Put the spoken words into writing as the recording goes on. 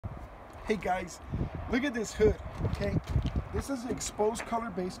Hey guys, look at this hood, okay? This is the exposed color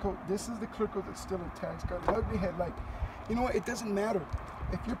base coat. This is the clear coat that's still intact. It's got an ugly headlight. You know what? It doesn't matter.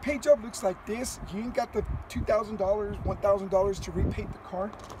 If your paint job looks like this, you ain't got the $2,000, $1,000 to repaint the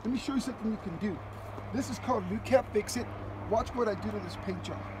car. Let me show you something you can do. This is called Lucap Fix It. Watch what I do to this paint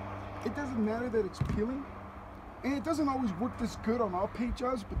job. It doesn't matter that it's peeling, and it doesn't always work this good on all paint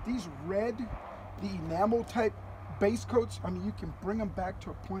jobs, but these red, the enamel type base coats, I mean, you can bring them back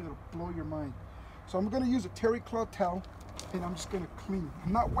to a point that'll blow your mind. So I'm going to use a terry cloth towel, and I'm just going to clean.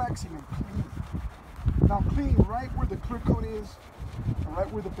 I'm not waxing, I'm cleaning. Now I'm cleaning right where the clear coat is, and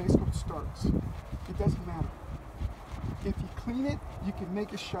right where the base coat starts. It doesn't matter. If you clean it, you can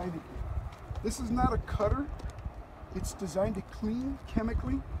make it shine again. This is not a cutter. It's designed to clean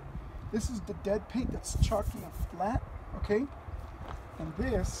chemically. This is the dead paint that's chalky and flat, okay? And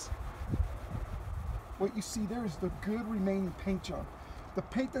this, what you see there is the good remaining paint job. The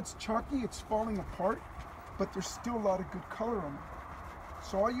paint that's chalky, it's falling apart, but there's still a lot of good color on it.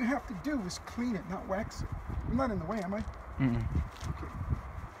 So all you have to do is clean it, not wax it. I'm not in the way, am I? Okay.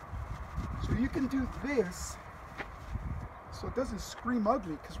 So you can do this so it doesn't scream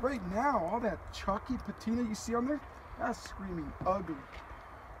ugly, because right now all that chalky patina you see on there, that's screaming ugly.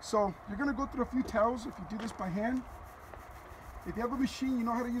 So you're going to go through a few towels if you do this by hand. If you have a machine, you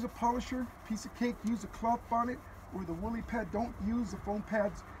know how to use a polisher, piece of cake, use a cloth bonnet or the woolly pad. Don't use the foam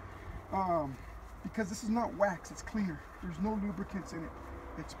pads because this is not wax, it's cleaner. There's no lubricants in it.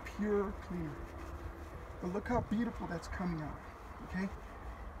 It's pure cleaner. But look how beautiful that's coming out, okay?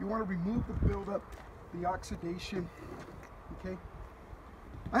 You want to remove the buildup, the oxidation, okay?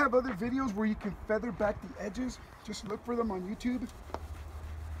 I have other videos where you can feather back the edges. Just look for them on YouTube.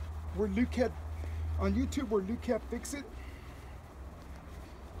 We're Lucap, on YouTube, we're Lucap Fix It.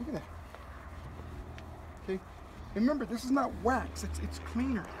 Look at that. Okay, and remember, this is not wax, it's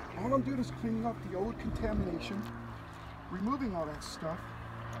cleaner. All I'm doing is cleaning up the old contamination, removing all that stuff.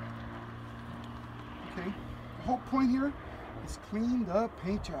 Okay, the whole point here is clean the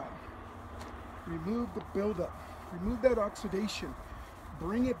paint job. Remove the buildup, remove that oxidation,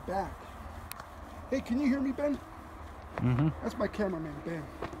 bring it back. Hey, can you hear me, Ben? That's my cameraman, Ben.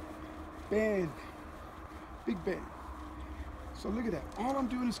 Ben, big Ben. So look at that. All I'm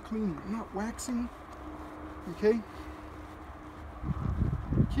doing is cleaning. I'm not waxing. Okay?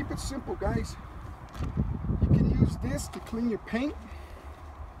 Keep it simple, guys. You can use this to clean your paint.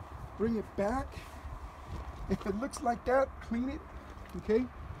 Bring it back. If it looks like that, clean it. Okay?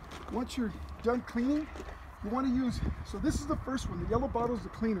 Once you're done cleaning, you want to use, so this is the first one. The yellow bottle is the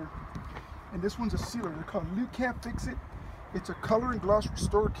cleaner. And this one's a sealer. They're called Lucap Fix It. It's a color and gloss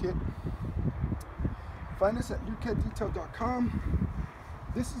restore kit. Find us at lucapdetail.com.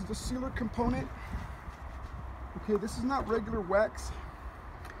 This is the sealer component. Okay, this is not regular wax.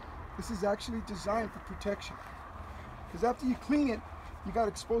 This is actually designed for protection. Because after you clean it, you got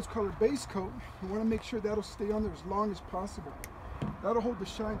exposed color base coat. You want to make sure that'll stay on there as long as possible. That'll hold the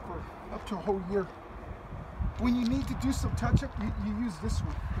shine for up to a whole year. When you need to do some touch-up, you use this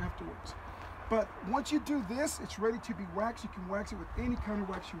one afterwards. But once you do this, it's ready to be waxed. You can wax it with any kind of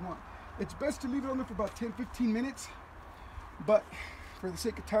wax you want. It's best to leave it on there for about 10-15 minutes. But for the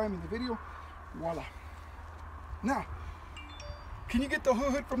sake of time in the video, voila. Now, can you get the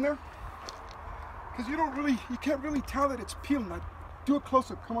hood from there? Because you can't really tell that it's peeling. Like, do a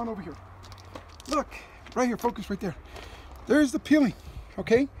close-up. Come on over here. Look, right here, focus right there. There's the peeling,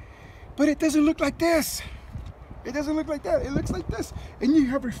 okay? But it doesn't look like this. It doesn't look like that. It looks like this. And you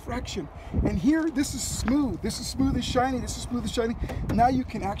have refraction. And here, this is smooth. This is smooth and shiny. This is smooth and shiny. Now you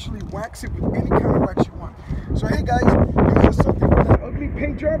can actually wax it with any kind of wax you want. So hey guys, this is something for that ugly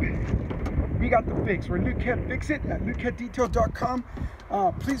paint job. We got the fix. We're Lucap Fix It at lucapdetail.com.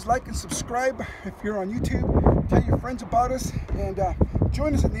 Please like and subscribe if you're on YouTube. Tell your friends about us. And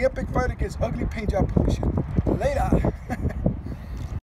join us in the epic fight against ugly paint job pollution. Later.